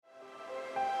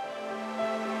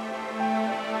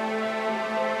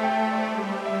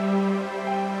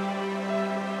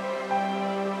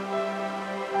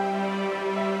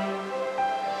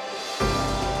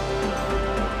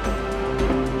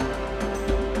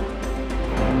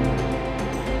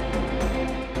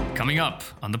Coming up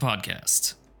on the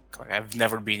podcast. Like, I've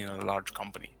never been in a large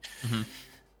company. Mm-hmm.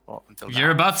 Well, until You're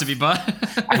now. about to be, bud.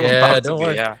 Yeah, don't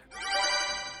worry. Yeah.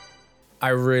 I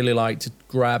really like to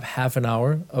grab half an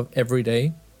hour of every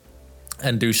day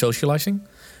and do socializing.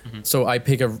 Mm-hmm. So I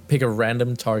pick a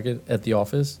random target at the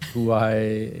office who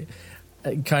I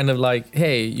kind of like,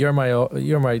 hey, you're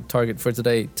my target for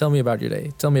today. Tell me about your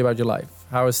day. Tell me about your life.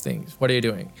 How is things? What are you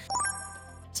doing?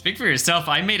 Speak for yourself.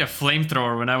 I made a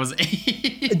flamethrower when I was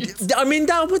 8. I mean,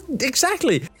 that would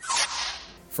exactly.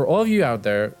 For all of you out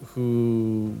there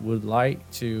who would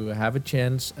like to have a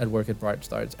chance at work at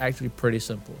Brightstar, it's actually pretty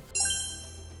simple.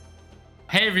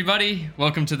 Hey everybody,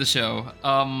 welcome to the show.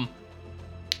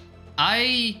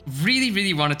 I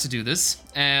really wanted to do this,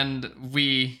 and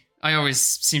I always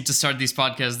seem to start these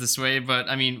podcasts this way, but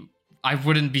I mean, I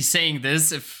wouldn't be saying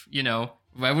this if,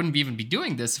 I wouldn't even be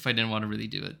doing this if I didn't want to really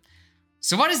do it.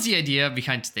 So what is the idea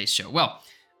behind today's show? Well,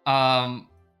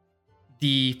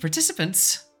 the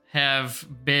participants have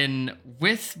been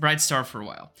with Brightstar for a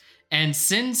while. And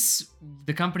since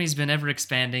the company's been ever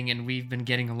expanding and we've been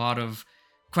getting a lot of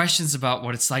questions about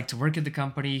what it's like to work at the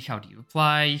company, how do you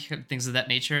apply, things of that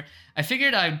nature, I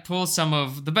figured I'd pull some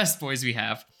of the best boys we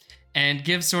have and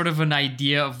give sort of an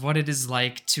idea of what it is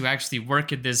like to actually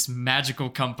work at this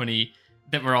magical company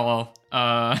that we're all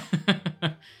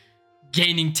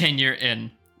gaining tenure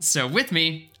in. So with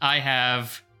me, I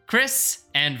have Chris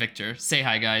and Victor. Say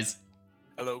hi, guys.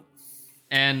 Hello.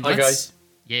 And Hi, guys.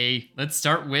 Let's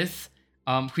start with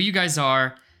who you guys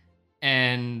are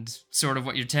and sort of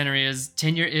what your tenure is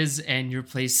and your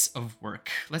place of work.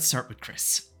 Let's start with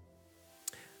Chris.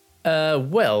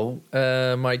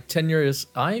 My tenure is,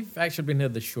 I've actually been here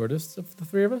the shortest of the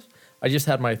three of us. I just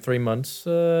had my 3 months,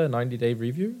 90-day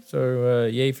review. So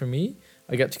yay for me.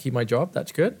 I get to keep my job.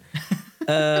 That's good.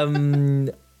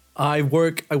 I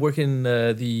work in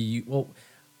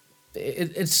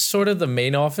it's sort of the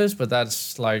main office, but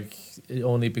that's like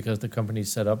only because the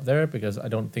company's set up there, because I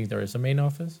don't think there is a main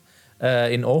office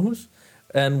in Aarhus.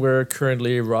 And we're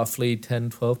currently roughly 10,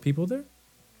 12 people there.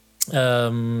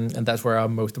 And that's where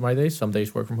I'm most of my days. Some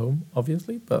days work from home,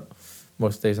 obviously, but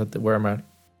most days where I'm at.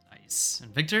 Nice.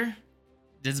 And Victor?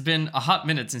 It's been a hot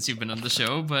minute since you've been on the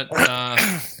show, but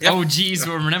Yep. OGs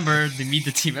will remember the Meet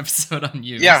the Team episode on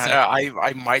you. Yeah, so-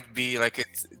 I might be, like,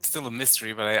 it's still a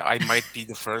mystery, but I might be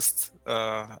the first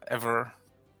ever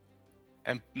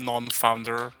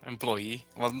non-founder employee.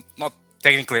 Well, not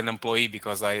technically an employee,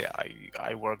 because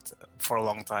I worked for a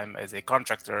long time as a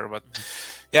contractor, but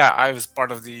yeah, I was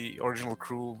part of the original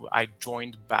crew. I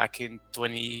joined back in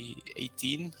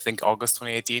 2018, I think August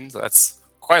 2018, so that's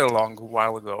quite a long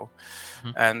while ago.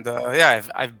 Mhm. And yeah,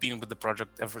 I've been with the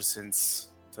project ever since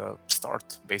the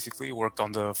start, basically. Worked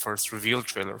on the first reveal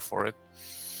trailer for it.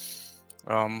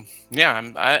 Yeah,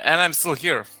 I'm still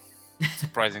here,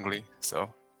 surprisingly.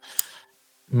 So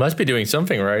Must be doing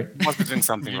something, right? must be doing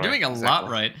something You're right. doing a lot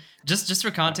Exactly. right. Just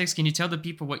for context, can you tell the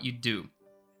people what you do?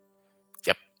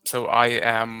 Yep. So I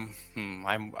am.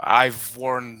 I've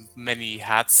worn many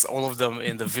hats, all of them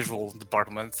in the visual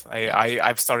department.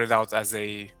 I've started out as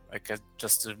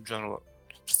just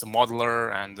a modeler,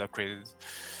 and created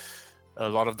a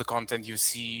lot of the content you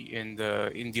see in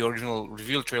the original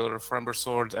reveal trailer for Ember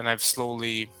Sword, and I've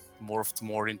slowly morphed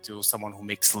more into someone who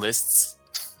makes lists,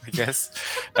 I guess.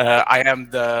 I am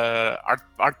the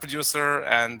art producer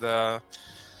and the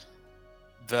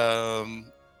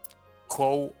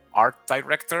co-art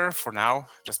director for now,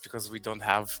 just because we don't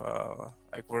have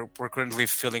we're currently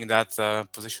filling that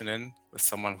position in with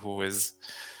someone who is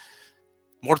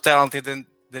more talented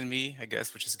than me, I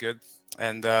guess, which is good.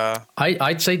 And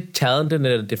I'd say talented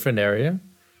in a different area.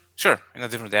 sure, in a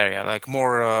different area, like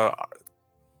more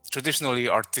traditionally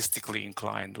artistically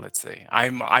inclined, let's say.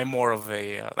 I'm more of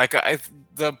a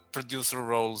the producer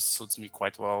role suits me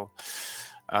quite well.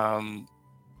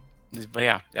 But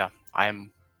yeah,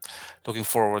 I'm looking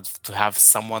forward to have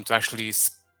someone to actually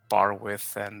spar with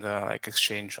and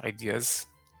exchange ideas,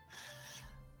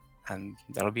 and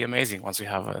that'll be amazing once we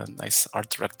have a nice art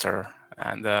director.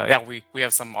 And yeah, we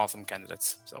have some awesome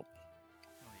candidates. So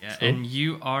Yeah, Cool. and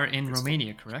you are in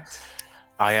Romania, correct?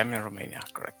 I am in Romania,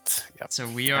 correct? Yep. So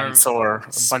we are. And so are a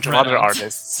bunch of spread other out.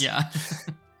 artists. Yeah.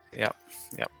 Yep.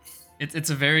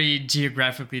 It's a very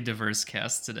geographically diverse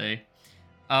cast today.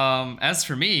 As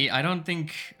for me, I don't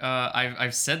think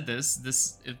I've said this.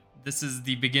 This is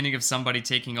the beginning of somebody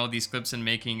taking all these clips and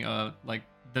making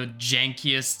the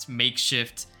jankiest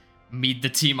makeshift Meet the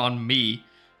Team on me.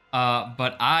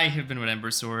 But I have been with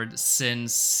Ember Sword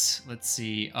since, let's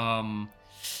see,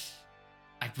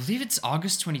 I believe it's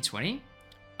August 2020,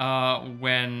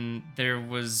 when there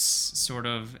was sort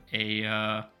of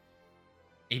a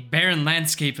a barren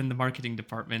landscape in the marketing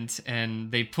department,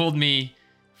 and they pulled me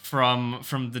from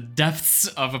the depths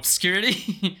of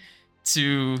obscurity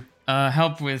to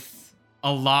help with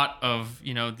a lot of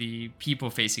the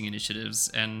people-facing initiatives.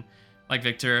 And like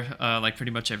Victor, like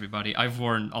pretty much everybody, I've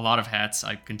worn a lot of hats.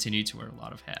 I continue to wear a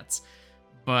lot of hats,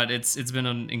 but it's been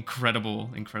an incredible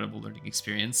learning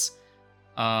experience.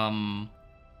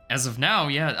 As of now,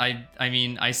 yeah, I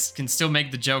mean, I can still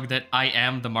make the joke that I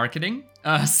am the marketing,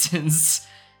 since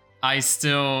I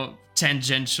still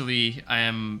tangentially I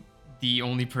am the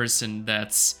only person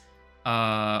that's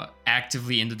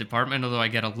actively in the department, although I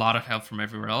get a lot of help from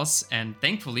everywhere else. And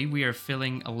thankfully, we are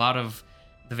filling a lot of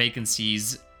the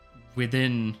vacancies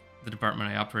within the department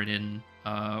I operate in,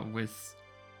 with,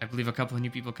 I believe, a couple of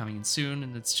new people coming in soon,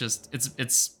 and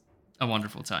it's a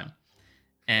wonderful time.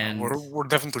 And we're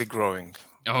definitely growing.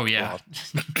 Oh yeah,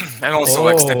 and also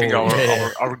like stepping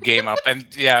our game up. And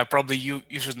yeah, probably you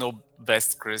should know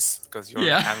best, Chris, because you're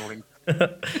handling.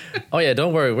 Oh yeah,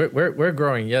 don't worry, we're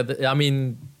growing. Yeah, I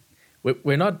mean,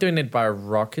 we're not doing it by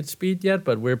rocket speed yet,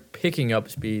 but we're picking up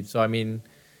speed. So I mean,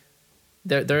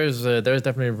 there's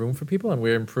definitely room for people, and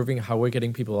we're improving how we're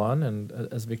getting people on. And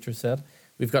as Victor said,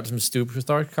 we've got some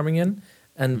superstars coming in,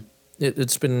 and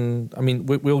it's been. I mean,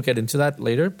 we'll get into that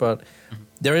later, but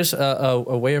there is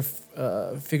a way of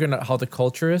figuring out how the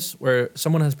culture is, where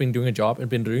someone has been doing a job and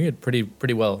been doing it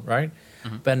pretty well, right?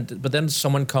 But then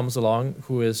someone comes along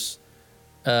who is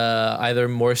either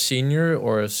more senior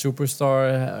or a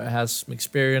superstar, has some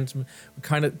experience,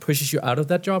 kind of pushes you out of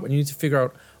that job, and you need to figure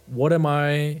out, what am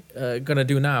I gonna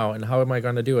do now, and how am I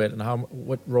gonna do it, and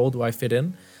what role do I fit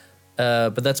in?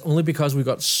 But that's only because we've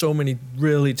got so many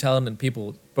really talented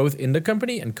people, both in the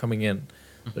company and coming in.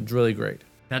 It's really great.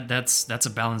 That's a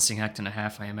balancing act and a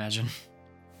half, I imagine.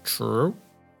 True.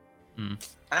 And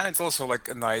it's also like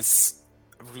a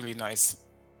really nice,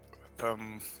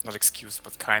 not excuse,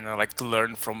 but kind of like to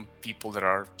learn from people that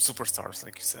are superstars,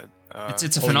 like you said.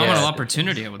 It's a phenomenal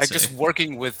opportunity, I would say. Just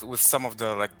working with some of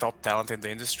the like top talent in the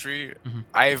industry,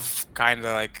 I've kind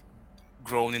of like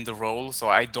grown in the role, so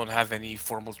I don't have any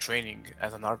formal training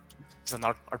as an art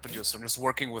producer. I'm just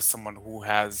working with someone who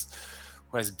has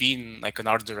been like an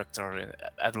art director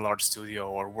at a large studio,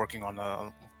 or working on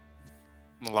a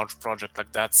large project.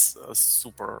 Like, that's a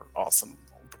super awesome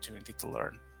opportunity to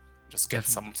learn. Just get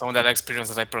some of that experience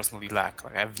that I personally lack.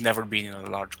 Like, I've never been in a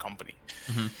large company.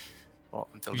 Well,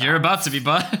 until You're now. about to be,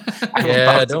 bud.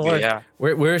 Yeah, don't worry. Yeah.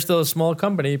 We're still a small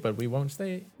company, but we won't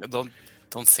stay.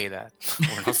 Don't say that.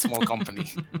 We're not a small company.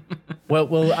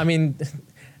 Well, I mean,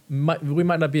 we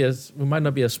might not be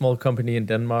a small company in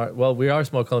Denmark. Well, we are a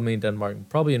small company in Denmark,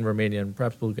 probably in Romania and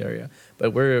perhaps Bulgaria.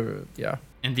 But we're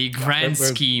In the grand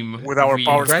scheme, with our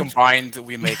powers combined,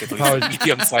 we make at least a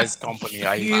medium-sized company.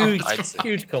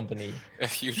 Huge company. A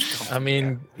huge company. I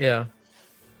mean, yeah.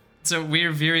 So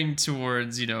we're veering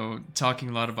towards, talking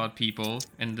a lot about people,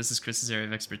 and this is Chris's area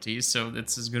of expertise. So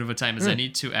it's as good of a time as any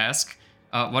to ask,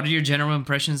 what are your general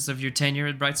impressions of your tenure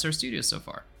at Brightstar Studios so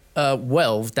far?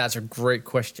 Well, that's a great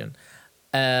question.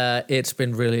 It's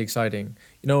been really exciting.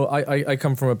 I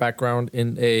come from a background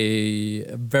in a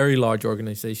very large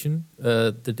organization,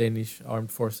 the Danish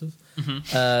Armed Forces.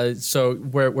 So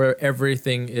where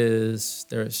everything is,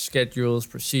 there are schedules,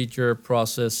 procedure,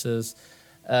 processes.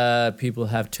 People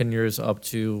have tenures up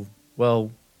to,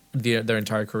 their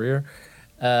entire career.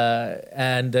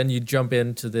 And then you jump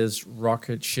into this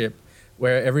rocket ship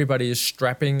where everybody is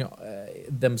strapping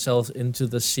themselves into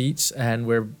the seats, and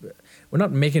we're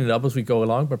not making it up as we go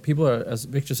along, but people are, as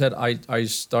Victor said, I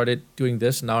started doing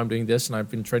this, now I'm doing this, and I've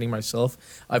been training myself.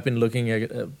 I've been looking at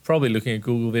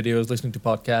Google videos, listening to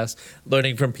podcasts,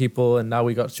 learning from people, and now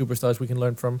we got superstars we can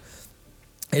learn from.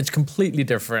 It's completely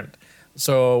different.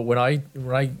 So when I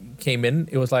came in,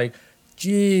 it was like,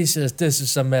 Jesus, this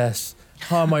is a mess.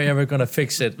 How am I ever going to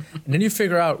fix it? And then you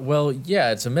figure out,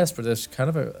 it's a mess, but there's kind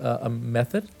of a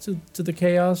method to the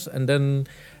chaos. And then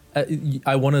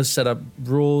I want to set up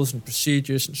rules and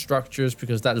procedures and structures,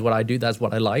 because that is what I do. That's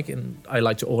what I like. And I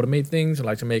like to automate things. I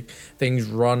like to make things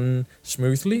run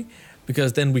smoothly,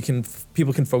 because then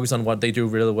people can focus on what they do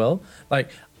really well. Like,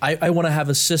 I want to have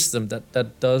a system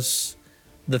that does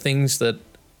the things that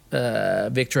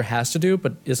Victor has to do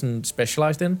but isn't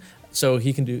specialized in, so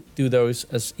he can do those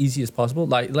as easy as possible.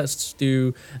 Like, let's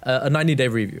do a 90-day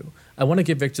review. I want to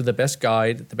give Victor the best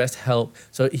guide, the best help,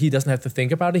 so he doesn't have to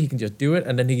think about it. He can just do it,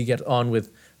 and then he can get on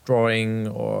with drawing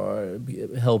or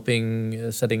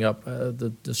helping, setting up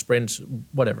the sprints,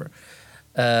 whatever.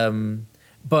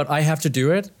 But I have to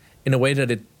do it in a way that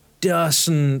it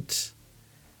doesn't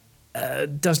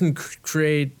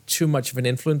create too much of an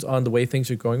influence on the way things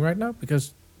are going right now,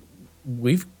 because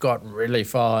we've got really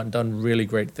far and done really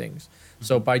great things.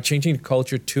 So by changing the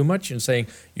culture too much and saying,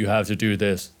 you have to do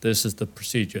this, this is the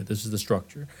procedure, this is the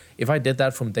structure. If I did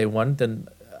that from day one, then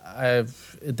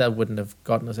that wouldn't have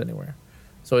gotten us anywhere.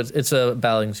 So it's a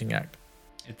balancing act.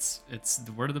 It's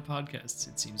the word of the podcast,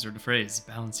 it seems, or the phrase,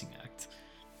 balancing act.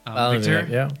 Balancing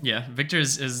Victor, act, yeah. Victor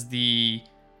is the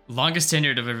longest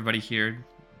tenured of everybody here.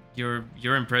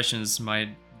 Your impressions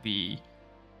might be,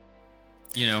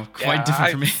 quite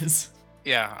different from his.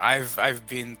 Yeah, I've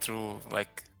been through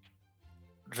like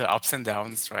the ups and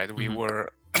downs, right? We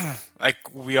were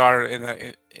we are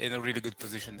in a really good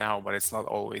position now, but it's not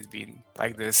always been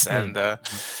like this. And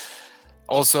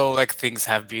also, like, things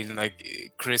have been,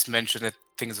 like Chris mentioned, that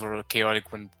things were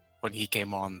chaotic when he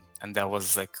came on, and that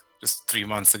was like just 3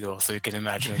 months ago. So you can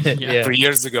imagine 3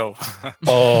 years ago.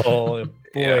 Oh boy.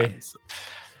 Yeah.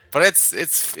 But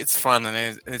it's fun,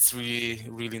 and it's really,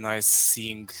 really nice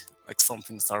seeing like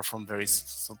something start from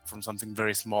something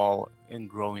very small and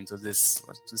grow into this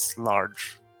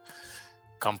large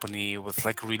company with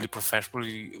like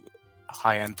really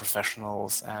high-end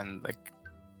professionals, and like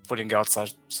putting out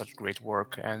such great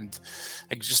work, and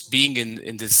like just being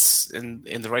in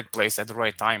the right place at the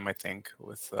right time. I think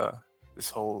with this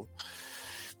whole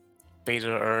pay to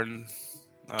earn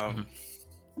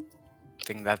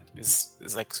thing that is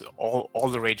like all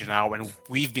the rage now, and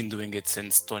we've been doing it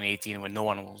since 2018 when no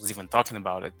one was even talking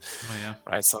about it. Oh yeah.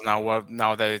 Right. So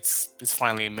now that it's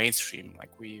finally mainstream,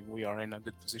 like we are in a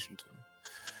good position to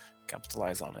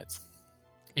capitalize on it.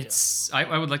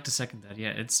 I would like to second that. Yeah,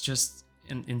 it's just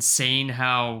insane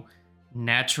how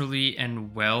naturally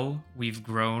and well we've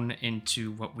grown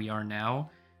into what we are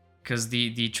now, because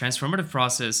the transformative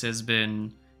process has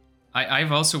been.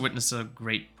 I've also witnessed a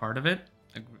great part of it.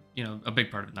 A big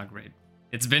part of it, not great.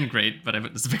 It's been great, but I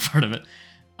witnessed a big part of it.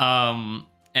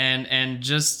 And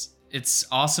just it's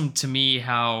awesome to me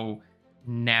how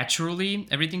naturally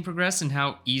everything progressed and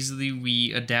how easily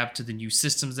we adapt to the new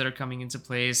systems that are coming into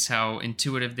place, how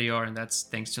intuitive they are, and that's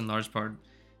thanks to in large part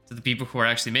to the people who are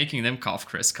actually making them. Cough,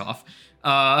 Chris, cough.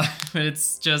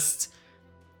 It's just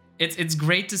it's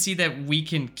great to see that we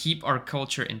can keep our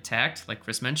culture intact, like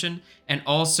Chris mentioned, and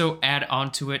also add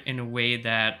onto it in a way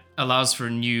that allows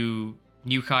for new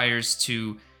hires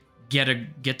to get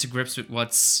to grips with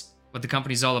what the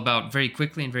company's all about very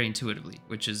quickly and very intuitively,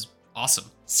 which is awesome.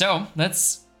 So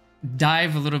let's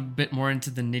dive a little bit more into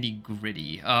the nitty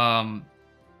gritty.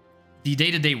 The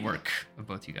day-to-day work of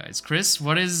both you guys. Chris,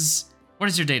 what is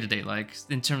your day-to-day like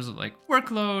in terms of like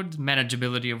workload,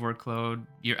 manageability of workload,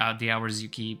 the hours you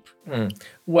keep?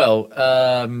 Well,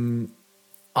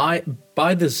 I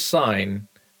by design,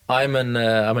 I'm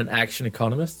an action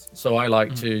economist, so I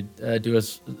like to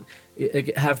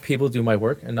have people do my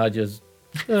work, and I just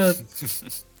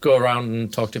go around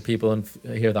and talk to people and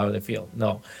hear how they feel.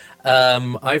 No,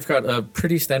 I've got a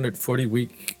pretty standard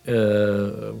 40-week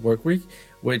work week,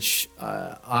 which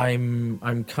I've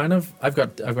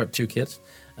got 2 kids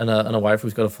and a wife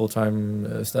who's got a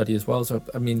full-time study as well. So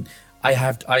I mean, I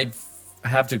have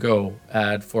to go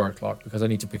at 4:00 because I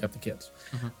need to pick up the kids.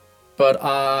 But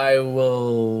I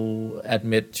will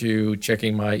admit to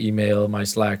checking my email, my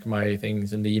Slack, my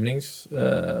things in the evenings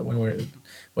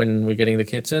when we're getting the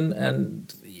kids in,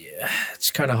 and yeah,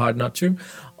 it's kind of hard not to.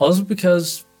 Also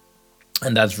because,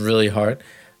 and that's really hard,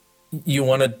 you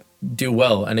want to do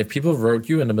well, and if people wrote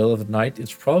you in the middle of the night,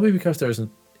 it's probably because there's an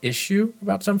issue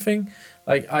about something.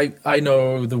 Like I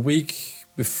know the week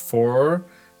before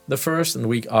the first and the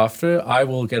week after, I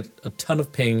will get a ton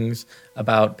of pings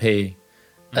about pay.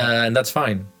 And that's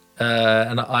fine.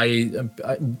 And I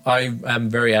am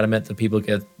very adamant that people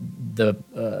get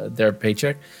their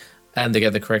paycheck, and they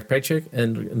get the correct paycheck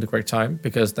in the correct time,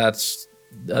 because that's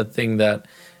a thing that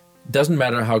doesn't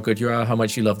matter how good you are, how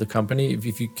much you love the company.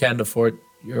 If you can't afford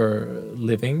your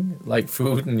living, like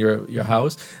food and your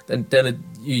house, then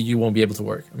you won't be able to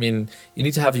work. I mean, you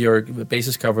need to have your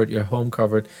bases covered, your home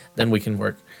covered, then we can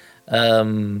work.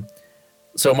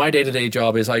 So my day-to-day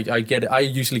job is I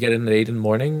usually get in at 8 in the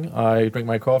morning. I drink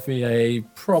my coffee. I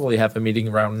probably have a meeting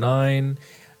around 9.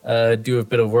 Do a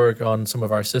bit of work on some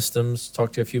of our systems.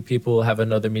 Talk to a few people. Have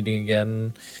another meeting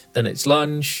again. Then it's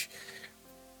lunch.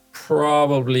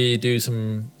 Probably do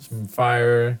some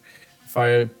fire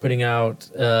putting out.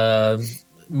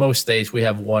 Most days we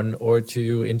have 1 or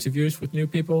 2 interviews with new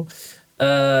people.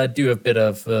 Do a bit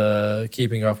of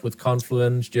keeping up with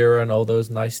Confluence, Jira, and all those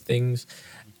nice things.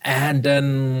 And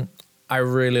then I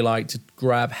really like to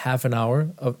grab half an hour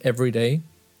of every day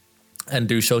and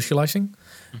do socializing.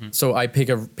 So I pick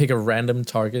a random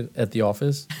target at the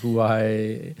office who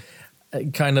I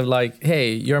kind of like,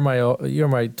 hey, you're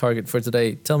my target for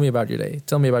today. Tell me about your day.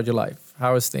 Tell me about your life.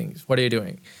 How is things? What are you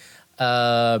doing?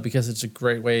 Because it's a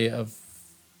great way of.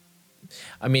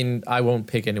 I mean, I won't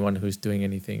pick anyone who's doing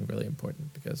anything really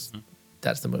important because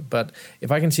that's the mood. But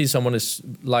if I can see someone is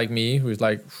like me who's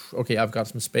like, okay, I've got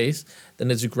some space,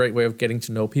 then it's a great way of getting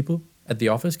to know people at the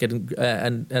office, getting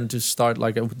and to start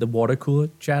like the water cooler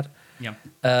chat. Yeah.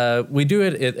 We do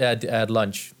it at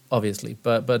lunch, obviously,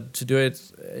 but to do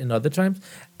it in other times,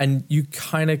 and you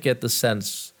kind of get the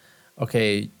sense,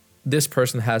 okay, this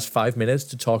person has 5 minutes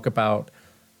to talk about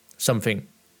something,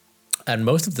 and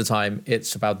most of the time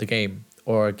it's about the game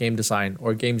or game design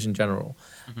or games in general.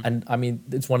 And I mean,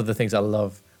 it's one of the things I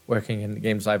love working in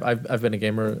games. I've been a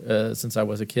gamer since I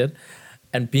was a kid,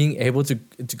 and being able to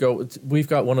go. We've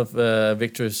got one of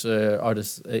Victor's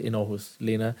artists in Aarhus,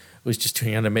 Lena, who's just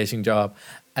doing an amazing job,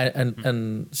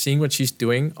 and seeing what she's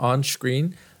doing on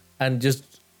screen, and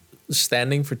just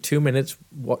standing for 2 minutes,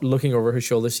 looking over her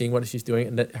shoulder, seeing what she's doing,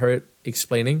 and her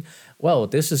explaining, well,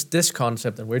 this is this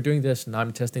concept, and we're doing this, and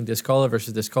I'm testing this color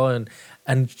versus this color,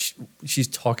 and she's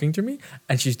talking to me,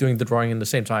 and she's doing the drawing in the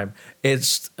same time.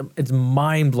 It's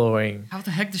mind blowing. How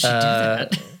the heck does she do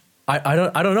that?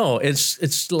 I don't know.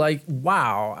 It's like,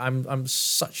 wow. I'm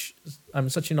such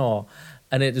in awe,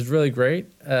 and it is really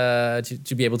great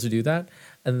to be able to do that.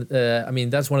 And I mean,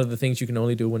 that's one of the things you can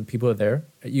only do when people are there.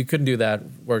 You couldn't do that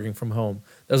working from home.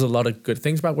 There's a lot of good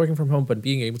things about working from home, but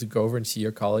being able to go over and see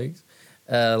your colleagues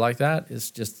like that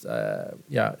is just,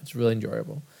 it's really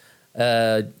enjoyable.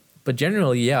 But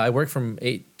generally, yeah, I work from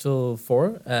 8 till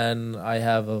 4, and I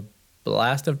have a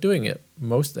blast of doing it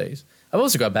most days. I've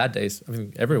also got bad days. I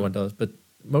mean, everyone does, but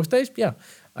most days, yeah,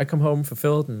 I come home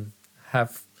fulfilled and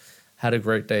have had a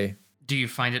great day. Do you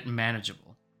find it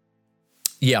manageable?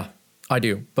 Yeah, I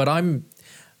do, but I've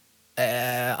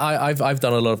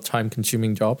done a lot of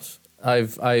time-consuming jobs.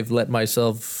 I've let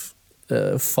myself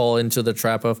fall into the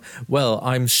trap of, well,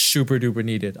 I'm super duper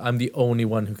needed. I'm the only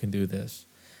one who can do this.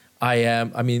 I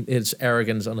am. I mean, it's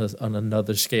arrogance on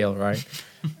another scale, right?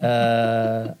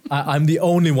 I'm the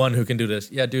only one who can do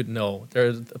this. Yeah, dude. No, there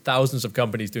are thousands of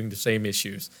companies doing the same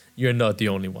issues. You're not the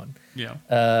only one. Yeah.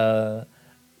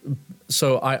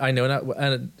 So I know that,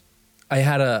 and I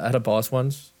had a boss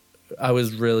once. I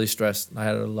was really stressed. I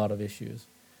had a lot of issues,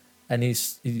 and he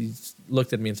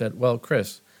looked at me and said, "Well,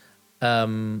 Chris,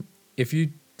 if you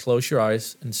close your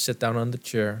eyes and sit down on the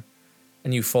chair,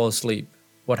 and you fall asleep,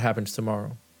 what happens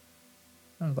tomorrow?"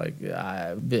 I was like,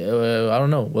 I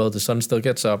don't know. Well, the sun still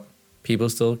gets up. People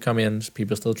still come in.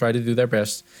 People still try to do their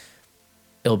best.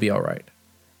 It'll be all right.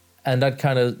 And that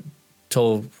kind of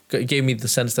gave me the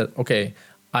sense that, okay,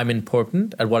 I'm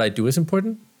important and what I do is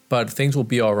important, but things will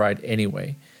be all right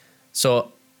anyway.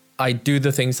 So I do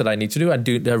the things that I need to do. I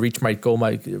reach my goal,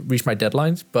 reach my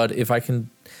deadlines. But if I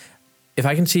can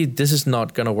see this is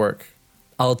not going to work,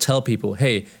 I'll tell people,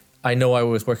 hey, I know I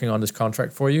was working on this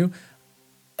contract for you.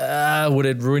 Would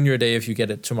it ruin your day if you get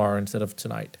it tomorrow instead of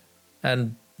tonight?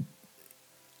 And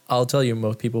I'll tell you,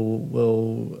 most people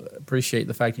will appreciate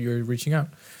the fact that you're reaching out,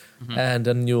 and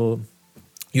then you'll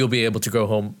be able to go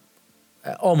home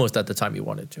almost at the time you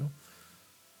wanted to.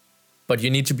 But you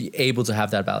need to be able to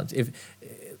have that balance. If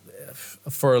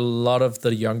for a lot of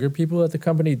the younger people at the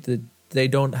company, they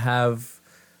don't have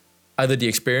either the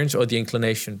experience or the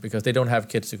inclination because they don't have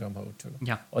kids to come home to.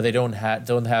 Yeah. Or they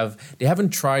they haven't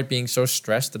tried being so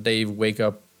stressed that they wake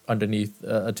up underneath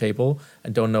a table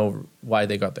and don't know why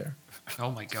they got there. Oh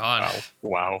my god.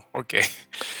 Wow. Okay.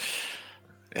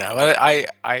 Yeah, well,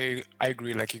 I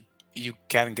agree. Like you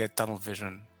can get tunnel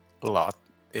vision a lot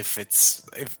if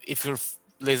you're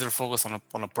laser focused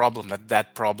on a problem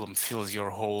that problem fills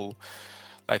your whole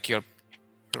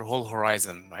whole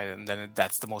horizon, right? And then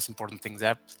that's the most important thing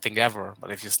ever.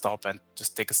 But if you stop and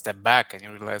just take a step back and you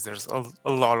realize there's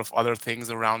a lot of other things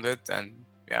around it, and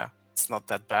yeah, it's not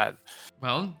that bad.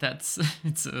 Well,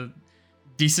 it's a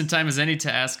decent time as any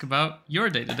to ask about your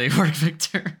day-to-day work,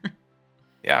 Victor.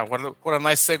 Yeah, what a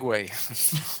nice segue.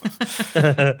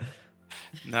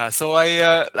 So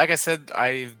I like I said,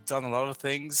 I've done a lot of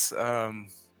things.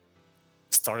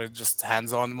 Started just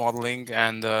hands-on modeling,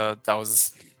 and that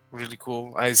was really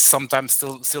cool. I sometimes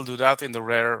still do that in the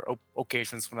rare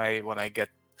occasions when I get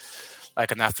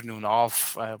like an afternoon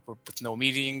off with no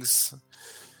meetings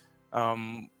or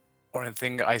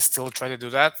anything. I still try to do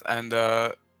that, and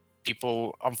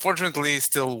people unfortunately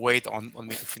still wait on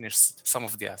me to finish some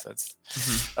of the assets,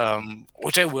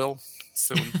 which I will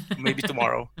soon, maybe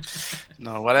tomorrow.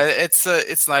 No, but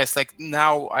it's nice. Like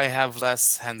now I have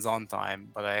less hands-on time,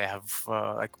 but I have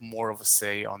like more of a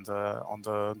say on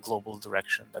the global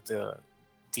direction that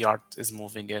the art is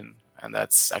moving in, and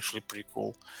that's actually pretty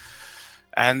cool.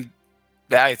 And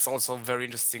yeah, it's also very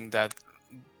interesting that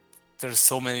there's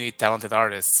so many talented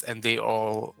artists, and they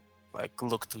all like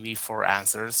look to me for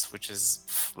answers, which is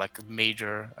like a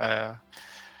major.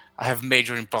 I have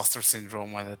major imposter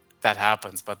syndrome when that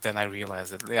happens, but then I realize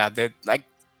that yeah, they like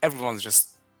everyone's just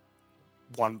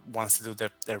wants to do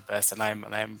their best, and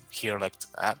I'm here like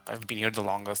I've been here the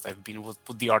longest. I've been with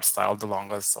the art style the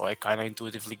longest, so I kind of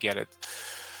intuitively get it.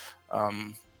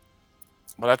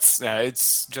 But that's yeah,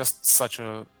 it's just such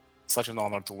an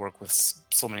honor to work with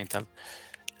so many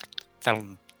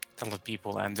talented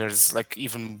people, and there's like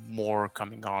even more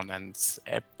coming on, and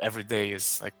every day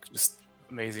is like just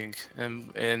amazing.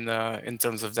 In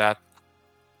terms of that,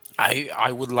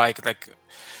 I would like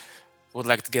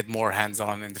to get more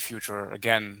hands-on in the future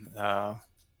again,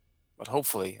 but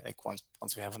hopefully like once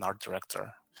we have an art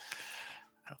director,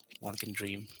 one can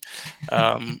dream.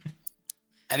 And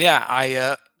yeah,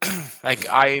 I like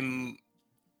I'm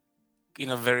in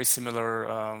a very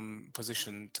similar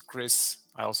position to Chris.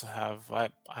 I also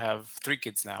have 3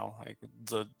 kids now. Like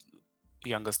the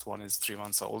youngest one is 3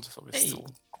 months old, so it's still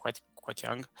quite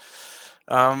young.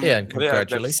 Yeah, and but yeah,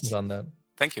 congratulations on that.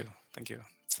 Thank you.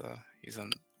 He's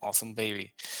an awesome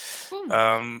baby. Ooh.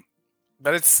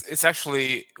 But it's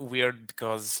actually weird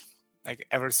because like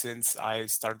ever since I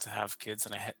started to have kids,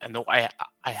 and I know I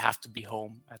have to be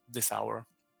home at this hour,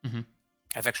 Mhm.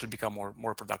 I've actually become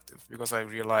more productive because I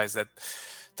realize that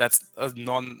that's a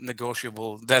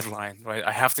non-negotiable deadline, right?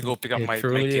 I have to go pick up It my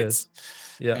truly kids. is.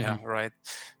 Yeah. Yeah, right.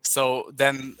 So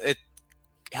then it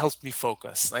helps me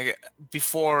focus. Like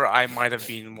before, I might have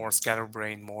been more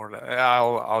scatterbrained, more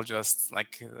I'll just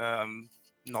like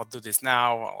not do this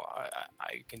now.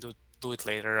 I can do it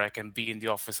later. I can be in the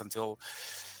office until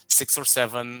 6 or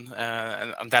 7,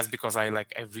 and that's because I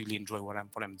really enjoy what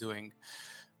I'm doing.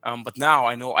 But now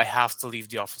I know I have to leave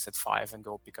the office at 5 and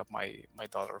go pick up my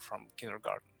daughter from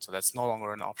kindergarten. So that's no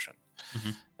longer an option,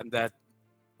 and that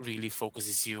really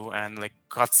focuses you and like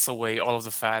cuts away all of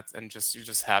the fat, and you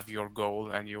just have your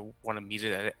goal and you want to meet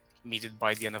it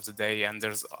by the end of the day. And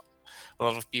there's a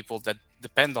lot of people that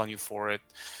depend on you for it,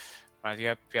 right?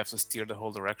 You have to steer the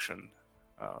whole direction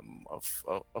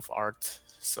of art.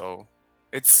 So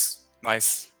it's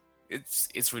nice.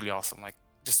 It's really awesome. Like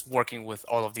just working with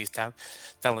all of these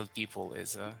talented people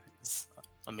is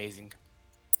amazing,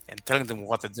 and telling them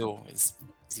what to do is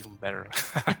even better.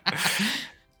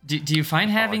 Do you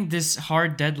find having this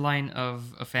hard deadline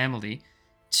of a family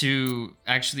to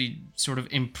actually sort of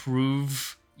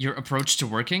improve your approach to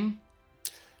working?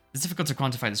 It's difficult to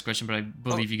quantify this question, but I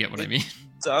believe you get what I mean.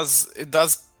 It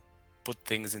does put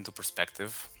things into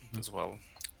perspective as well.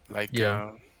 Like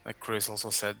Yeah. like Chris also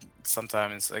said,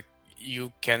 sometimes like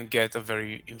you can get a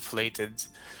very inflated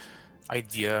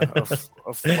idea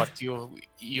of what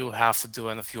you have to do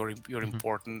and of your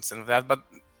importance and that. But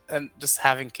and just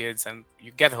having kids and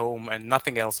you get home and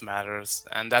nothing else matters,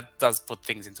 and that does put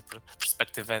things into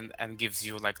perspective and gives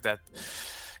you like that.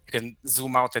 You can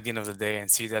zoom out at the end of the day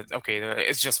and see that okay,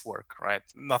 it's just work, right?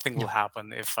 Nothing will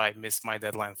happen if I miss my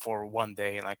deadline for one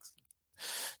day. Like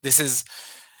this is,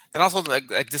 and also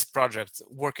like this project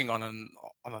working on an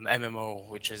MMO,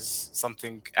 which is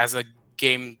something as a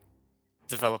game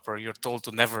developer you're told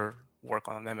to never work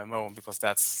on an MMO because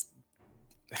that's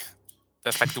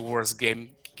like the worst game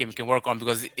you can work on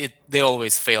because they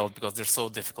always fail because they're so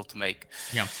difficult to make.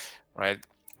 Yeah. Right.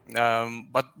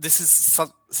 But this is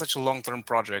such a long-term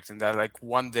project, and that like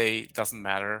one day doesn't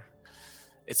matter.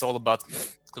 It's all about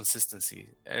consistency.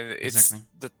 And it's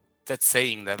Exactly. that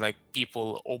saying that like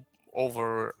people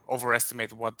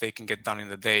overestimate what they can get done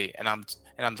in a day, and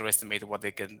underestimate what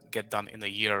they can get done in a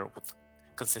year with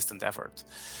consistent effort.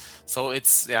 So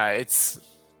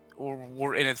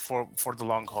we're in it for the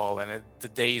long haul, and the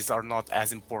days are not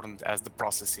as important as the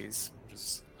processes, which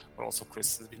is what also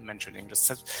Chris has been mentioning. Just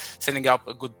setting up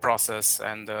a good process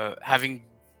and having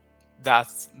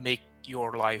that make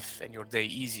your life and your day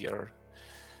easier.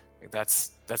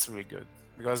 That's really good,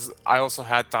 because I also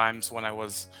had times when I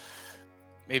was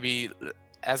maybe,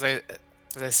 as I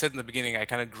said in the beginning, I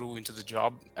kind of grew into the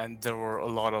job, and there were a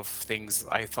lot of things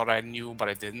I thought I knew but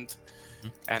I didn't.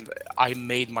 And I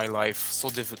made my life so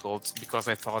difficult because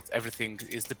I thought everything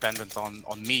is dependent on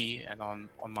me and on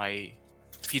my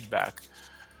feedback.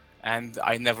 And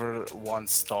I never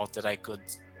once thought that I could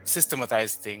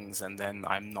systematize things and then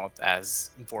I'm not as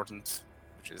important,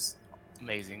 which is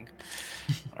amazing,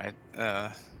 right?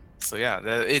 So yeah,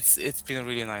 it's been a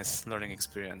really nice learning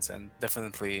experience, and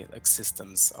definitely like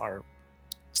systems are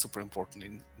super important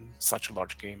in such a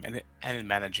large game and in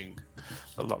managing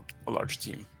a large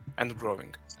team and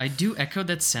growing. I do echo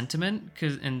that sentiment,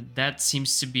 and that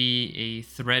seems to be a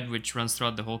thread which runs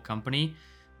throughout the whole company,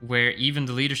 where even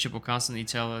the leadership will constantly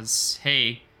tell us,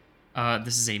 hey,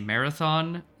 this is a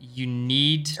marathon. You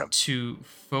need to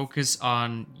focus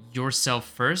on yourself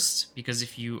first, because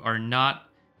if you are not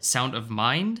sound of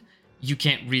mind, you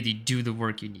can't really do the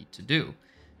work you need to do.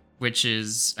 Which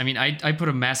is, I mean, I put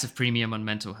a massive premium on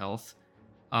mental health.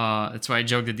 That's why I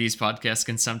joke that these podcasts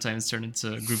can sometimes turn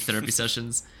into group therapy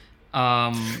sessions.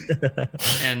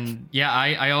 And yeah,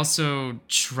 I also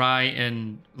try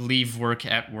and leave work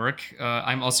at work.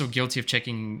 I'm also guilty of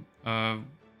checking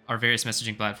our various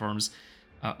messaging platforms.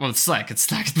 Well, it's Slack at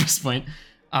this point.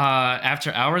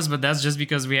 After hours, but that's just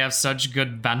because we have such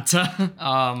good banter.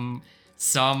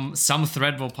 Some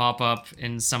thread will pop up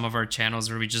in some of our channels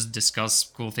where we just discuss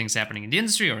cool things happening in the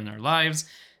industry or in our lives,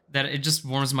 that it just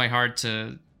warms my heart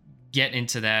to get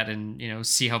into that and, you know,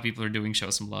 see how people are doing,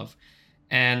 show some love.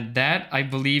 And that, I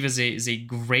believe, is a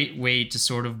great way to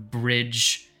sort of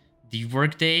bridge the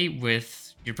workday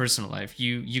with your personal life.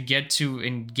 You get to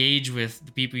engage with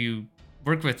the people you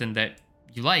work with and that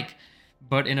you like,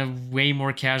 but in a way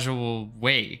more casual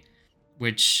way,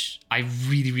 which I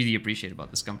really, really appreciate about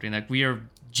this company. Like, we are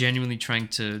genuinely trying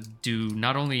to do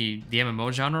not only the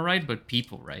MMO genre right, but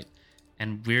people right.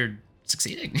 And we're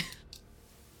succeeding.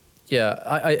 Yeah,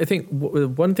 I think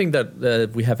one thing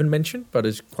that we haven't mentioned, but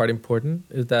is quite important,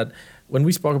 is that when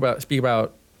we speak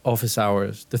about office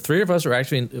hours, the three of us are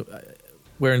actually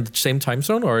we're in the same time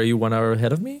zone, or are you 1 hour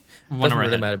ahead of me? 1 hour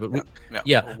ahead. Matter, but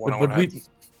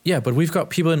yeah, but we've got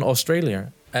people in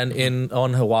Australia and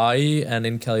on Hawaii and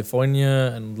in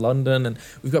California and London, and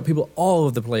we've got people all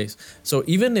over the place. So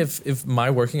even if my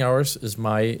working hours is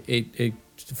my 8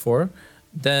 to 4,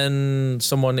 then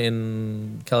someone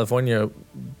in California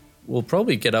will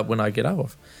probably get up when I get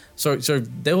off. So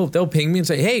they'll ping me and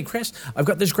say, "Hey, Chris, I've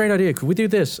got this great idea. Could we do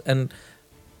this?" And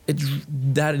it's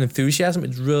that enthusiasm.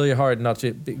 It's really hard not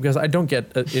to, because I don't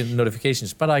get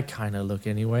notifications, but I kind of look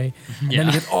anyway. And then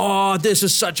you get, "Oh, this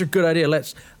is such a good idea.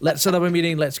 Let's set up a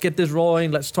meeting. Let's get this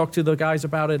rolling. Let's talk to the guys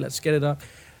about it. Let's get it up."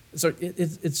 So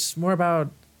it's more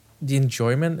about the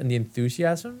enjoyment and the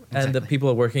enthusiasm, and the people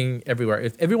are working everywhere.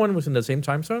 If everyone was in the same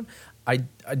time zone, I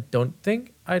don't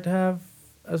think I'd have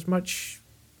as much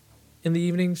in the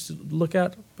evenings to look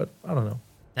at, but I don't know.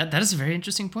 That is a very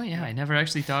interesting point. Yeah, I never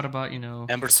actually thought about,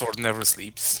 Ember Sword never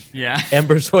sleeps. Yeah.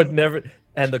 Ember Sword never,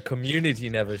 and the community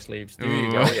never sleeps. There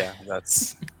you go. Oh yeah,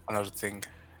 that's another thing.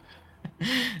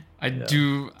 I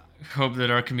do hope that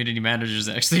our community managers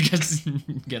actually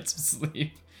get some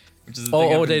sleep. Which is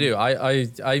They do.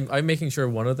 I'm making sure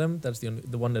one of them, that's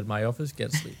the one at my office,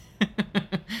 gets sleep.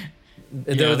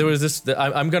 There was this.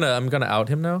 I'm gonna out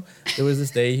him now. There was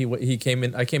this day he came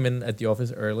in. I came in at the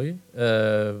office early,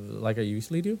 like I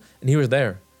usually do, and he was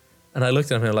there. And I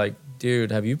looked at him and like,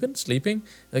 "Dude, have you been sleeping?"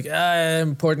 Like,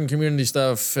 important community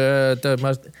stuff. And I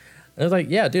was like,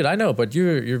 "Yeah, dude, I know, but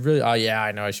you're really. Oh yeah,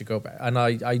 I know. I should go back." And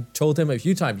I told him a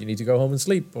few times, "You need to go home and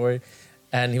sleep, boy."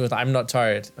 And he was, "I'm not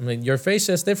tired." I mean, your face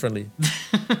says differently.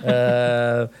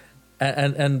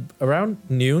 And around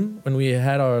noon, when we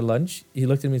had our lunch, he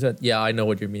looked at me and said, "Yeah, I know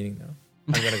what you're meaning now.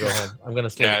 I'm going to go home. I'm going to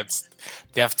sleep." Yeah, it's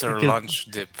the after lunch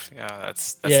dip. Yeah,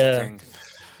 that's the thing.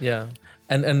 Yeah.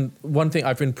 And one thing,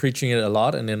 I've been preaching it a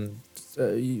lot, and then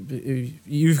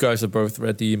you guys have both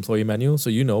read the employee manual, so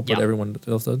you know, but everyone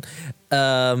else doesn't.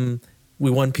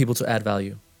 We want people to add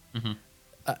value.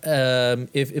 Mm-hmm.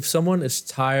 If someone is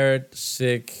tired,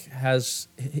 sick, has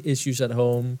issues at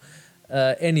home,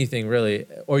 anything really,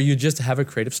 or you just have a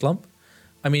creative slump.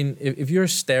 I mean, if you're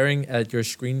staring at your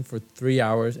screen for 3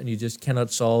 hours and you just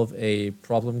cannot solve a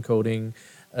problem coding,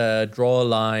 draw a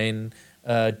line,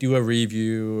 do a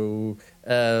review,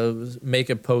 make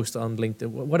a post on LinkedIn,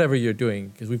 whatever you're doing,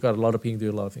 because we've got a lot of people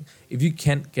do a lot of things. If you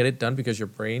can't get it done because your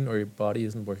brain or your body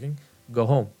isn't working, go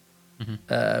home.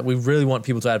 Mm-hmm. We really want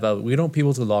people to add value. We don't want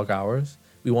people to log hours.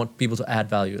 We want people to add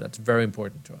value. That's very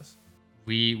important to us.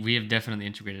 We have definitely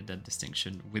integrated that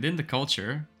distinction within the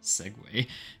culture. Segue.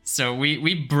 So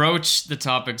we broach the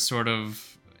topic sort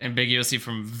of ambiguously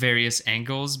from various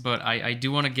angles, but I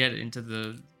do want to get into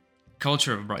the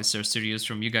culture of Bright Star Studios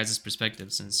from you guys'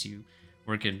 perspective, since you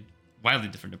work in wildly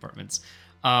different departments.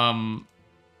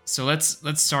 So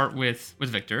let's start with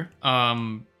Victor.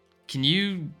 Can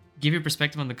you give your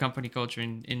perspective on the company culture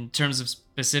in terms of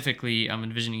specifically, I'm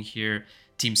envisioning here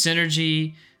team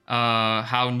synergy,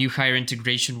 how new hire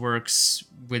integration works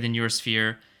within your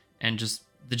sphere, and just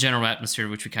the general atmosphere,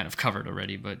 which we kind of covered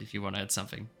already. But if you want to add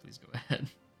something, please go ahead.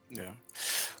 Yeah.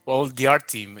 Well, the art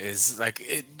team is like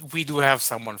we do have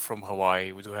someone from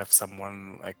Hawaii. We do have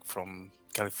someone like from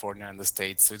California and the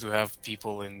States. We do have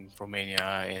people in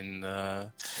Romania, in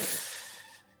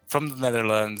from the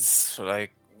Netherlands,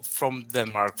 like from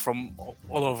Denmark, from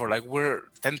all over. Like we're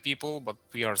 10 people, but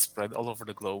we are spread all over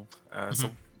the globe.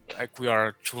 So like we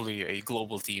are truly a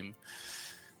global team.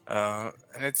 And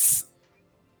it's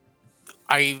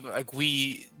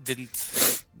we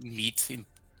didn't meet in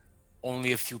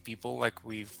only a few people. Like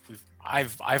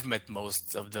I've met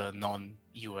most of the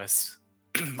non-US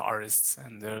artists,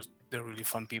 and they're really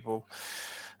fun people.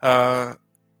 But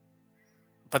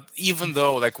even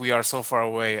though like we are so far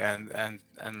away and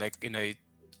like in a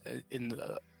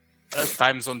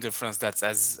time zone difference that's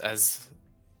as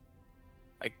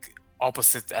like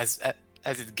opposite as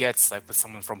it gets, like with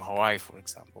someone from Hawaii, for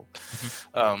example,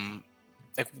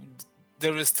 like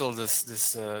there is still this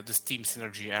team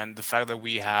synergy, and the fact that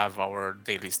we have our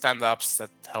daily stand-ups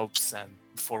that helps, and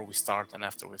before we start and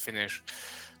after we finish,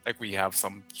 like we have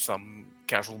some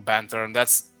casual banter, and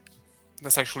that's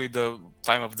actually the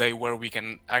time of day where we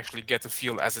can actually get to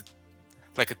feel as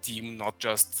like a team, not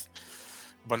just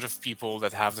a bunch of people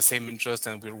that have the same interest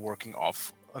and we're working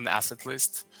off an asset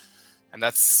list. And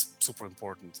that's super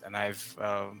important. And I've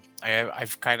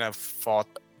kind of fought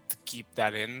to keep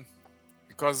that in,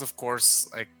 because of course,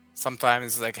 like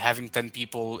sometimes like having 10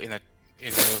 people in a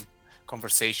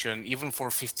conversation, even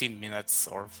for 15 minutes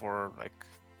or for like,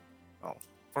 well,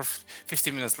 for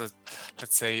 15 minutes,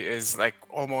 let's say, is like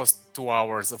almost 2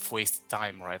 hours of wasted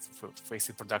time, right?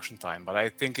 Wasted production time. But I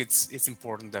think it's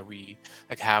important that we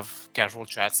like have casual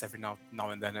chats every now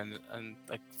and then, and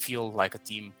like feel like a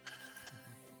team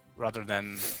rather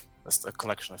than just a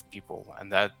collection of people.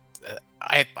 And that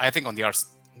I think on the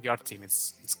art team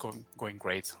it's going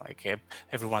great. Like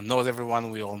everyone knows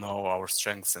everyone. We all know our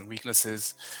strengths and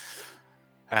weaknesses,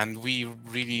 and we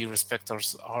really respect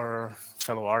our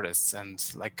fellow artists. And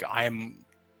like I'm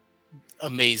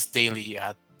amazed daily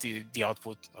at the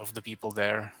output of the people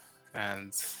there,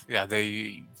 and yeah,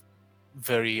 they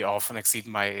very often exceed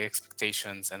my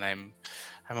expectations. And I'm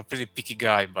a pretty picky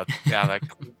guy, but yeah, like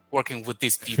working with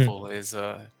these people is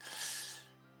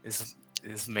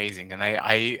amazing. And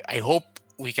I hope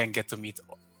we can get to meet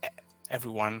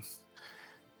everyone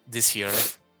this year.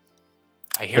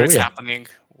 I hear it's happening.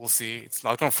 We'll see. It's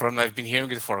not confirmed. I've been hearing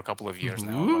it for a couple of years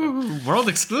now. Ooh, world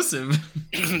exclusive.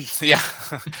 Yeah.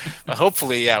 But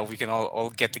hopefully, yeah, we can all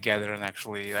get together and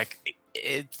actually, like,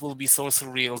 it will be so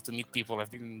surreal to meet people I've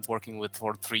been working with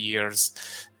for 3 years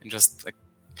and just like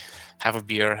have a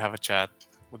beer, have a chat.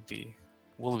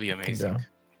 Will be amazing.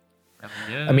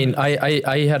 Yeah. I mean,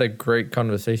 I had a great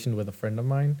conversation with a friend of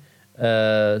mine.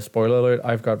 Spoiler alert: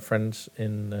 I've got friends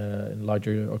in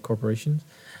larger corporations.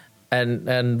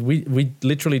 And we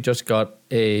literally just got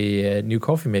a new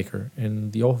coffee maker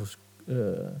in the office.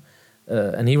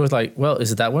 And he was like, well,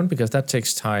 is it that one? Because that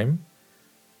takes time.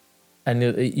 And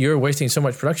you're wasting so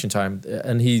much production time.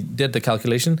 And he did the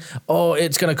calculation. Oh,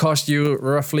 it's going to cost you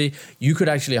roughly. You could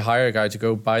actually hire a guy to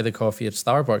go buy the coffee at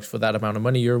Starbucks for that amount of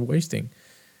money you're wasting.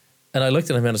 And I looked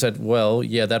at him and I said, well,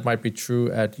 yeah, that might be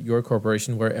true at your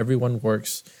corporation where everyone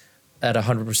works at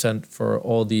 100% for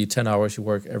all the 10 hours you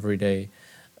work every day.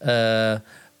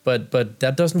 But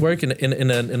that doesn't work in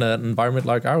an environment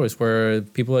like ours where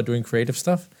people are doing creative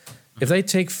stuff. If they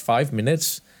take 5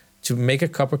 minutes to make a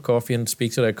cup of coffee and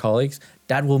speak to their colleagues,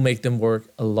 that will make them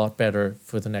work a lot better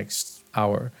for the next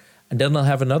hour. And then they'll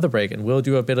have another break, and we'll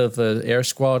do a bit of air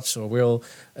squats, or we'll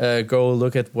go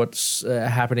look at what's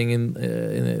happening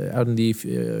out in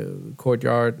the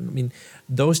courtyard. I mean,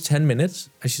 those 10 minutes,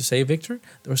 I should say, Victor,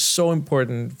 they're so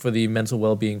important for the mental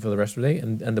well-being for the rest of the day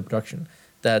and the production.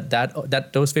 That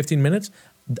those 15 minutes,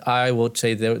 I would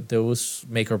say those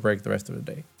make or break the rest of the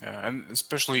day. Yeah, and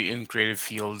especially in creative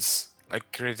fields, like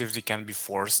creativity can be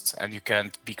forced, and you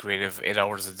can't be creative 8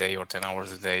 hours a day or 10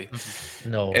 hours a day.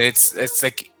 No, and it's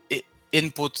like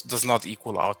input does not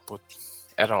equal output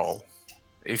at all.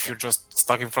 If you're just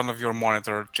stuck in front of your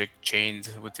monitor, chained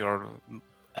with your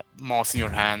mouse in your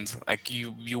hand, like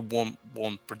you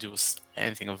won't produce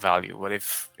anything of value. But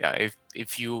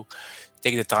if you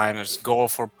take the time and just go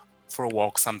for a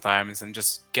walk sometimes and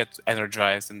just get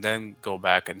energized and then go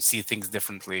back and see things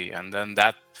differently, and then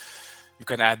that you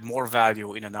can add more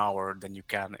value in an hour than you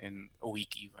can in a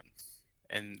week even,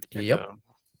 and in the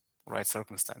right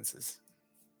circumstances.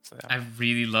 So, yeah. I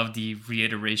really love the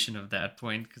reiteration of that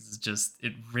point because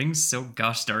it rings so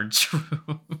gosh darn true.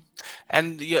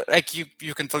 And like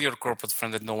you can tell your corporate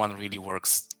friend that no one really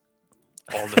works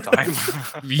all the time.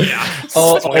 Yeah.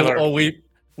 We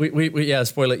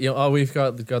spoiler. We've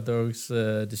got those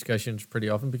discussions pretty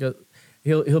often because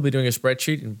he'll be doing a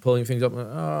spreadsheet and pulling things up.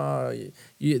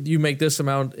 You make this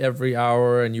amount every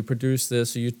hour, and you produce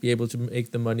this, so you'd be able to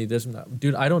make the money this and that.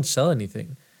 Dude, I don't sell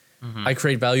anything. I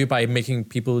create value by making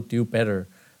people do better.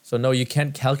 So no, you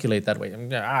can't calculate that way.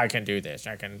 I can do this.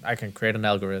 I can create an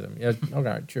algorithm. Yeah,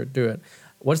 okay, sure, do it.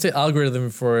 What's the algorithm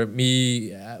for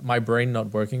me? My brain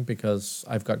not working because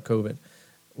I've got COVID.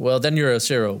 Well, then you're a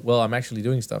 0. Well, I'm actually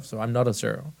doing stuff, so I'm not a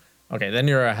 0. Okay, then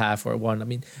you're a half or a 1. I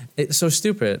mean, it's so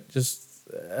stupid. Just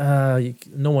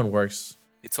no one works.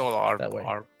 It's all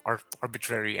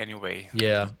arbitrary anyway.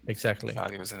 Yeah, exactly.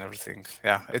 Values and everything.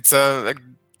 Yeah, it's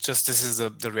just this is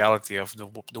the reality of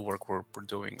the work we're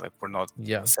doing. Like we're not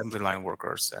assembly line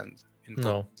workers, and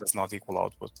input does not equal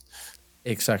output.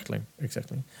 Exactly.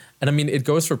 And I mean, it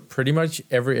goes for pretty much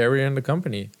every area in the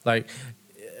company. Like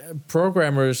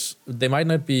programmers, they might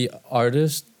not be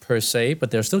artists per se,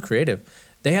 but they're still creative.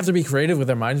 They have to be creative with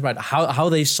their minds about how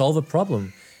they solve a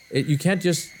problem. You can't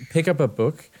just pick up a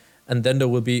book and then there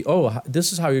will be,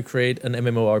 this is how you create an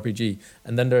MMORPG.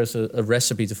 And then there's a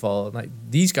recipe to follow. Like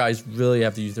these guys really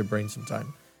have to use their brain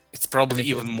sometime. It's probably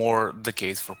even more the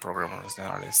case for programmers than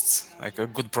artists. Like a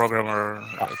good programmer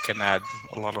can add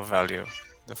a lot of value.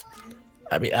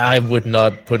 I mean, I would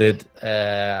not put it,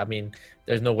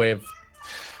 there's no way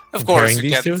of course,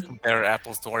 you can't compare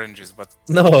apples to oranges, but...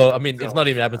 No, I mean, it's not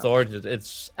even apples to oranges.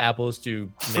 It's apples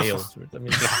to nails. I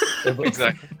mean,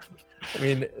 exactly. I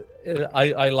mean,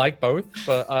 I like both,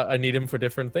 but I need them for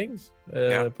different things.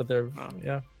 But they're,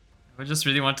 I just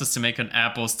really want us to make an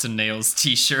apples to nails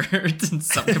t-shirt in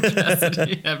some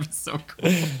capacity. That'd be so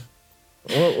cool.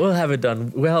 We'll have it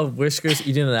done. We'll have Whiskers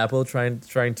eating an apple, trying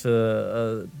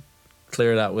to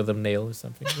clear it out with a nail or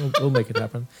something. We'll make it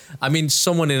happen. I mean,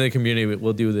 someone in the community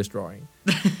will do this drawing.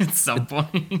 At some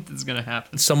point, it's gonna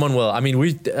happen. Someone will. I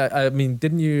mean,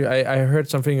 didn't you? I heard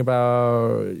something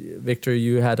about Victor.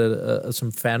 You had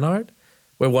some fan art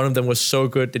where one of them was so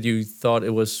good that you thought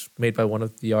it was made by one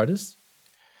of the artists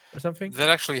or something. That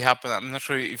actually happened. I'm not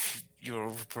sure if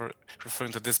you're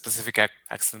referring to this specific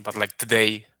accident, but like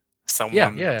today,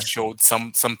 someone showed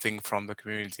something from the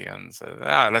community and said,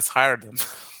 let's hire them.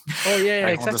 Oh yeah,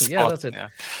 exactly. Yeah, that's it.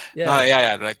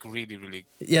 Yeah, like really.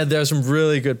 Yeah, there are some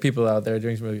really good people out there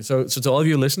doing some really good. So to all of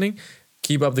you listening,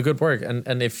 keep up the good work.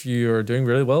 And if you're doing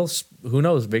really well, who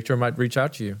knows? Victor might reach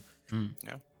out to you.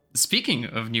 Yeah. Speaking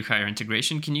of new hire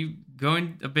integration, can you go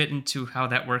a bit into how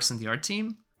that works in the art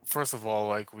team? First of all,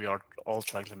 like we are all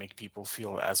trying to make people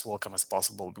feel as welcome as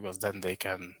possible, because then they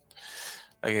can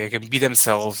be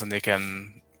themselves and they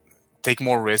can take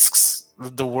more risks.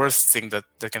 The worst thing that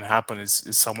can happen is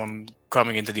someone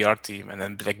coming into the art team and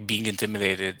then like being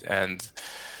intimidated and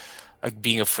like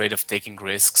being afraid of taking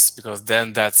risks, because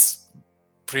then that's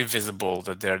pretty visible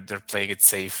that they're playing it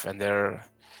safe and they're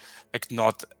like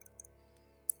not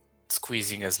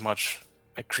squeezing as much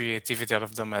like creativity out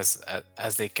of them as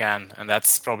they can, and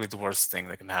that's probably the worst thing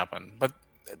that can happen. But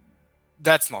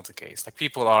that's not the case. Like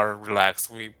people are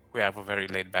relaxed. We have a very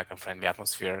laid back and friendly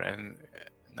atmosphere, and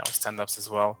now stand-ups as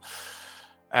well.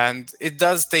 And it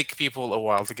does take people a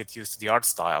while to get used to the art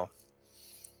style,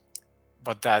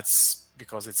 but that's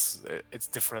because it's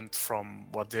different from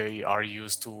what they are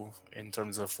used to in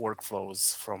terms of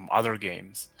workflows from other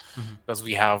games. Because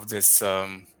we have this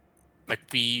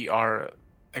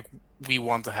we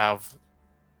want to have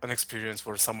an experience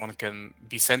where someone can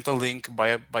be sent a link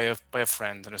by a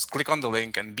friend and just click on the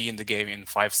link and be in the game in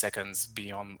 5 seconds,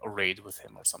 be on a raid with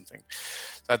him or something.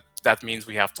 That means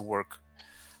we have to work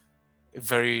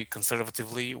very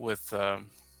conservatively with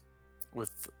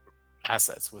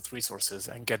assets, with resources,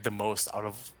 and get the most out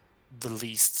of the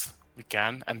least we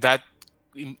can. And that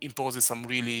imposes some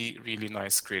really, really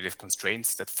nice creative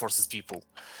constraints that forces people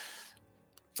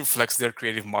to flex their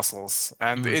creative muscles.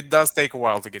 And it does take a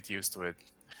while to get used to it,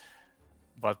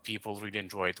 but people really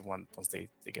enjoy it once they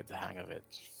get the hang of it.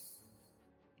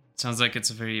 Sounds like it's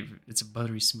a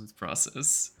buttery smooth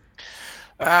process.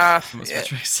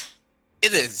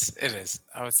 It is.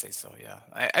 I would say so, yeah.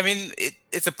 I mean,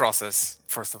 it's a process,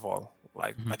 first of all,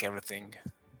 like everything.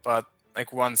 But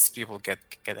like once people get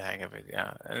the hang of it,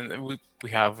 yeah. And we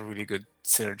have a really good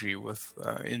synergy with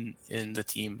in the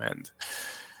team, and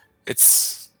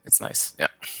it's nice, yeah.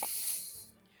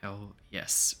 Hell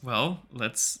yes. Well,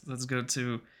 let's go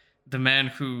to the man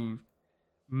who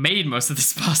made most of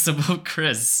this possible,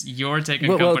 Chris. Your take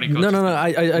on company culture. No.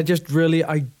 I just really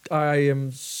I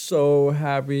am so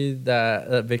happy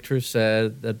that Victor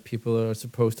said that people are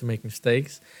supposed to make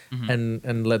mistakes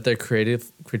and let their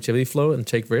creativity flow and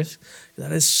take risks.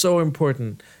 That is so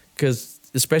important, because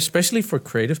especially for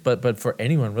creatives, but for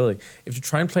anyone really. If you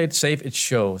try and play it safe, it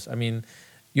shows. I mean,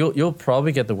 You'll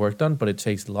probably get the work done, but it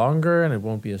takes longer and it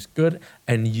won't be as good,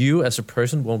 and you as a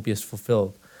person won't be as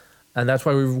fulfilled. And that's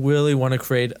why we really want to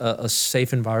create a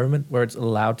safe environment where it's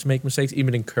allowed to make mistakes,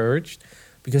 even encouraged,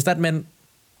 because that meant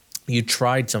you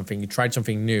tried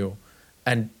something new,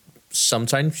 and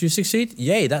sometimes you succeed.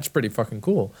 Yay, that's pretty fucking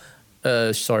cool.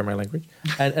 Sorry, my language.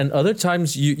 And other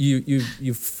times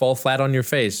you fall flat on your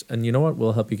face, and you know what?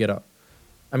 We'll help you get up.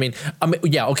 I mean,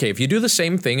 yeah, okay. If you do the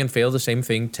same thing and fail the same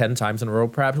thing 10 times in a row,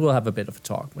 perhaps we'll have a bit of a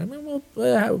talk. I mean,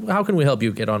 well, how can we help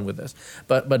you get on with this?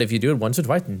 But if you do it once or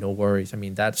twice, no worries. I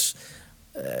mean, that's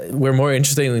we're more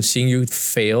interested in seeing you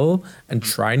fail and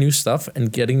try new stuff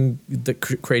and getting the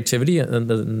creativity and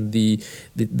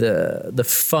the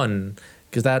fun,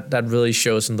 because that really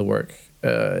shows in the work.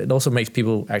 It also makes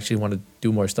people actually want to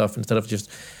do more stuff instead of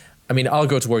just. I mean, I'll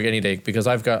go to work any day because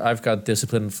I've got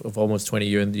discipline of almost 20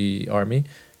 years in the army,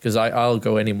 because I'll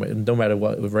go anywhere, no matter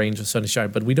what range of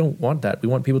sunshine. But we don't want that. We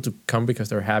want people to come because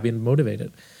they're happy and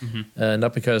motivated,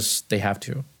 not because they have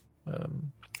to.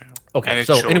 Okay, and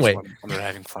so anyway, when they're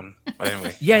having fun. But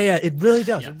anyway, yeah, it really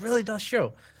does. Yeah. It really does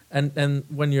show. And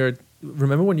when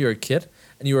remember when you're a kid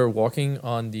and you were walking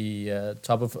on the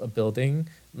top of a building,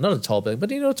 not a tall building,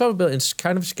 but top of a building, it's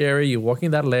kind of scary. You're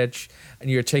walking that ledge and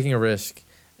you're taking a risk.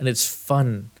 And it's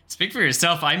fun. Speak for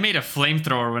yourself. I made a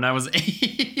flamethrower when I was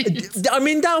 8. I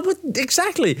mean,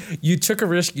 exactly. You took a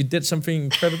risk. You did something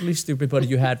incredibly stupid, but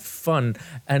you had fun,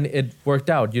 and it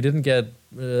worked out. You didn't get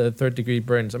third-degree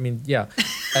burns. I mean, yeah.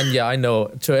 And yeah, I know.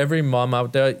 To every mom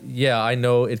out there, yeah, I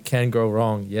know it can go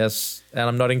wrong. Yes. And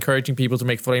I'm not encouraging people to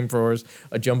make flamethrowers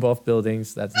or jump off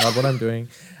buildings. That's not what I'm doing.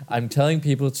 I'm telling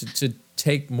people to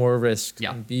take more risks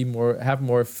and have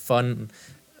more fun.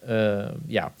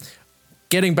 Yeah.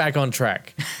 Getting back on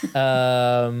track.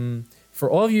 For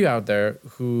all of you out there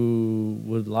who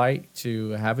would like to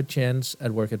have a chance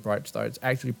at work at Brightstar, it's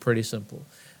actually pretty simple.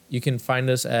 You can find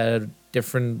us at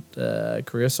different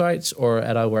career sites or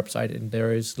at our website, and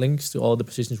there is links to all the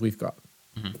positions we've got.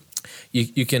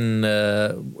 You can,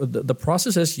 the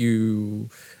process is you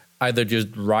either just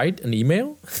write an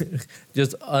email,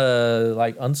 just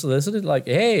like unsolicited, like,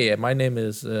 hey, my name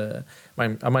is my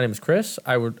name is Chris.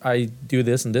 I do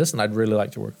this and this, and I'd really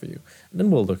like to work for you. And then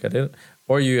we'll look at it.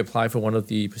 Or you apply for one of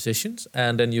the positions,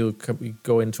 and then you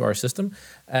go into our system,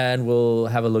 and we'll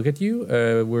have a look at you.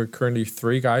 We're currently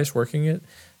 3 guys working it.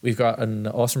 We've got an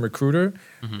awesome recruiter.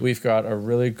 We've got a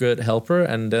really good helper,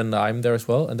 and then I'm there as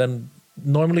well. And then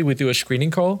normally we do a screening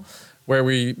call where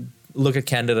we look at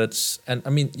candidates. And I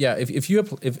mean, yeah,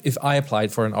 if I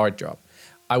applied for an art job,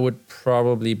 I would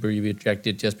probably be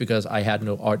rejected just because I had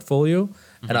no art folio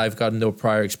and I've got no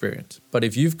prior experience. But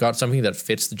if you've got something that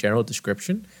fits the general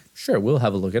description, sure, we'll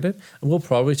have a look at it, and we'll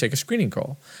probably take a screening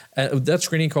call. And that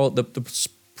screening call, the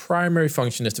primary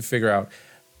function is to figure out,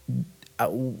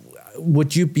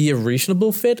 would you be a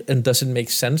reasonable fit, and does it make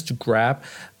sense to grab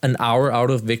an hour out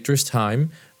of Victor's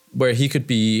time where he could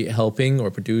be helping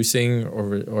or producing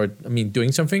or I mean,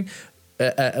 doing something,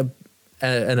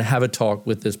 and have a talk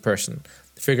with this person.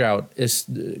 Figure out,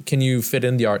 can you fit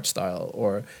in the art style,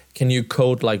 or can you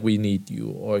code like we need you,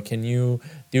 or can you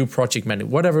do project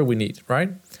management, whatever we need, right?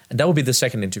 And that will be the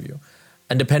second interview.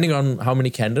 And depending on how many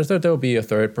candidates there will be a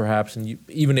third perhaps. And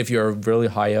even if you're really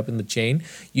high up in the chain,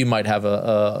 you might have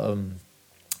a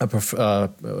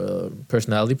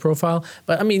personality profile.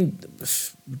 But I mean,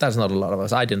 that's not a lot of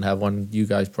us. I didn't have one. You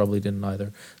guys probably didn't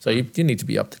either. So you need to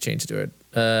be up the chain to do it.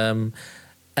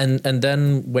 And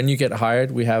then when you get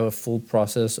hired, we have a full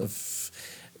process of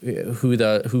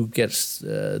who gets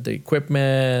the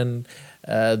equipment,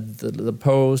 the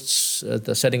posts,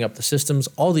 the setting up the systems,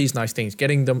 all these nice things,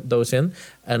 getting those in.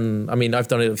 And I mean, I've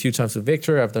done it a few times with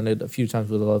Victor. I've done it a few times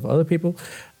with a lot of other people.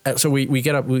 So we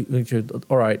get up.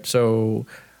 All right. So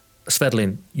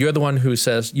Svetlin, you're the one who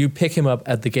says you pick him up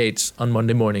at the gates on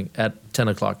Monday morning at 10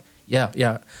 o'clock.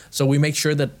 Yeah. So we make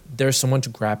sure that there's someone to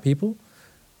grab people.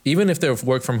 Even if they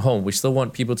work from home, we still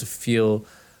want people to feel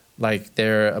like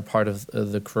they're a part of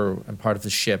the crew and part of the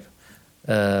ship.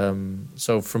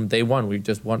 So from day one, we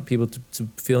just want people to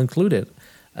feel included.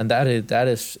 And that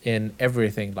is in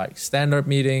everything, like stand-up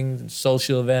meetings,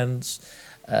 social events,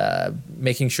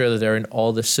 making sure that they're in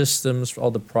all the systems,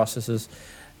 all the processes.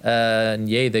 And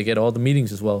they get all the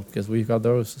meetings as well, because we've got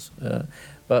those.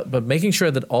 But making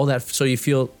sure that all that, so you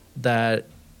feel that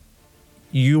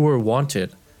you were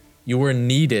wanted, you were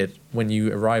needed when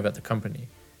you arrive at the company.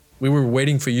 We were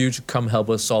waiting for you to come help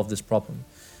us solve this problem.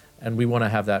 And we want to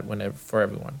have that for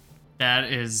everyone.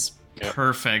 That is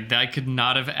perfect. I could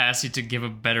not have asked you to give a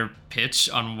better pitch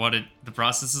on what the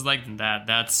process is like than that.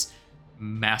 That's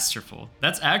masterful.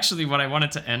 That's actually what I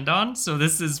wanted to end on. So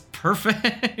this is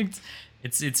perfect.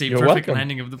 It's a You're perfect welcome.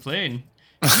 landing of the plane.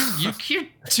 You're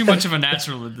too much of a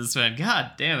natural with this, man.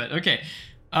 God damn it. Okay.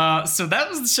 So that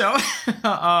was the show.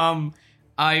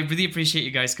 I really appreciate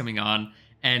you guys coming on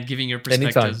and giving your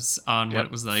perspectives on what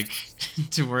it was like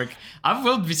to work. I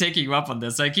will be taking you up on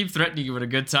this. I keep threatening you with a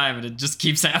good time, and it just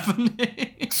keeps happening.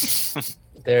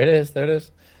 There it is. But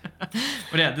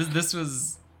yeah, this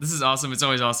is awesome. It's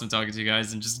always awesome talking to you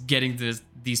guys and just getting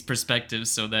these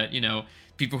perspectives so that, you know,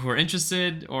 people who are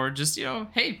interested or just, you know,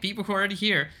 hey, people who are already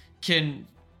here can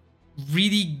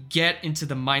really get into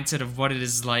the mindset of what it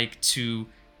is like to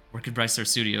work at Brightstar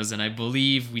Studios. And I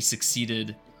believe we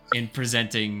succeeded in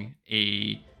presenting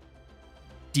a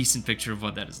decent picture of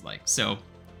what that is like. So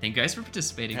thank you guys for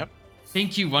participating. Yep. Thanoo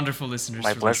you wonderful listeners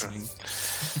My for pleasure.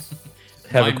 listening.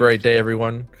 Have a great day,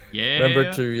 everyone. Yeah.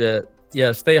 Remember to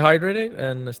stay hydrated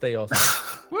and stay awesome.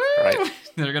 Woo! Right.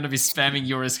 They're gonna be spamming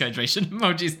your risk hydration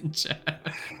emojis in chat.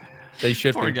 They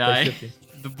should Poor be. guy. They should be.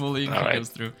 The bullying All right. goes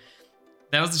through.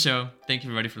 That was the show. Thank you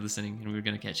everybody for listening, and we're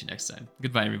gonna catch you next time.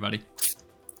 Goodbye, everybody.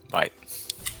 Bye.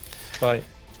 Bye.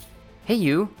 Hey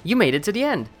you made it to the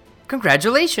end.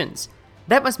 Congratulations!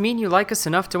 That must mean you like us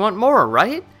enough to want more,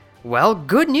 right? Well,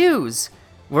 good news!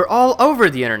 We're all over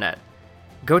the internet.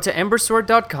 Go to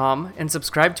embersword.com and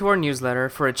subscribe to our newsletter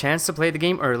for a chance to play the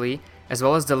game early, as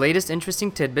well as the latest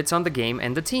interesting tidbits on the game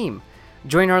and the team.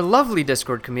 Join our lovely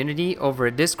Discord community over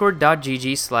at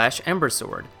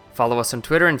discord.gg/embersword. Follow us on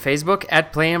Twitter and Facebook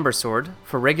at PlayEmbersword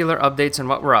for regular updates on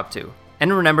what we're up to.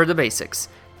 And remember the basics.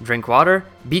 Drink water,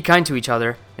 be kind to each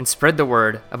other, and spread the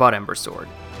word about Embersword.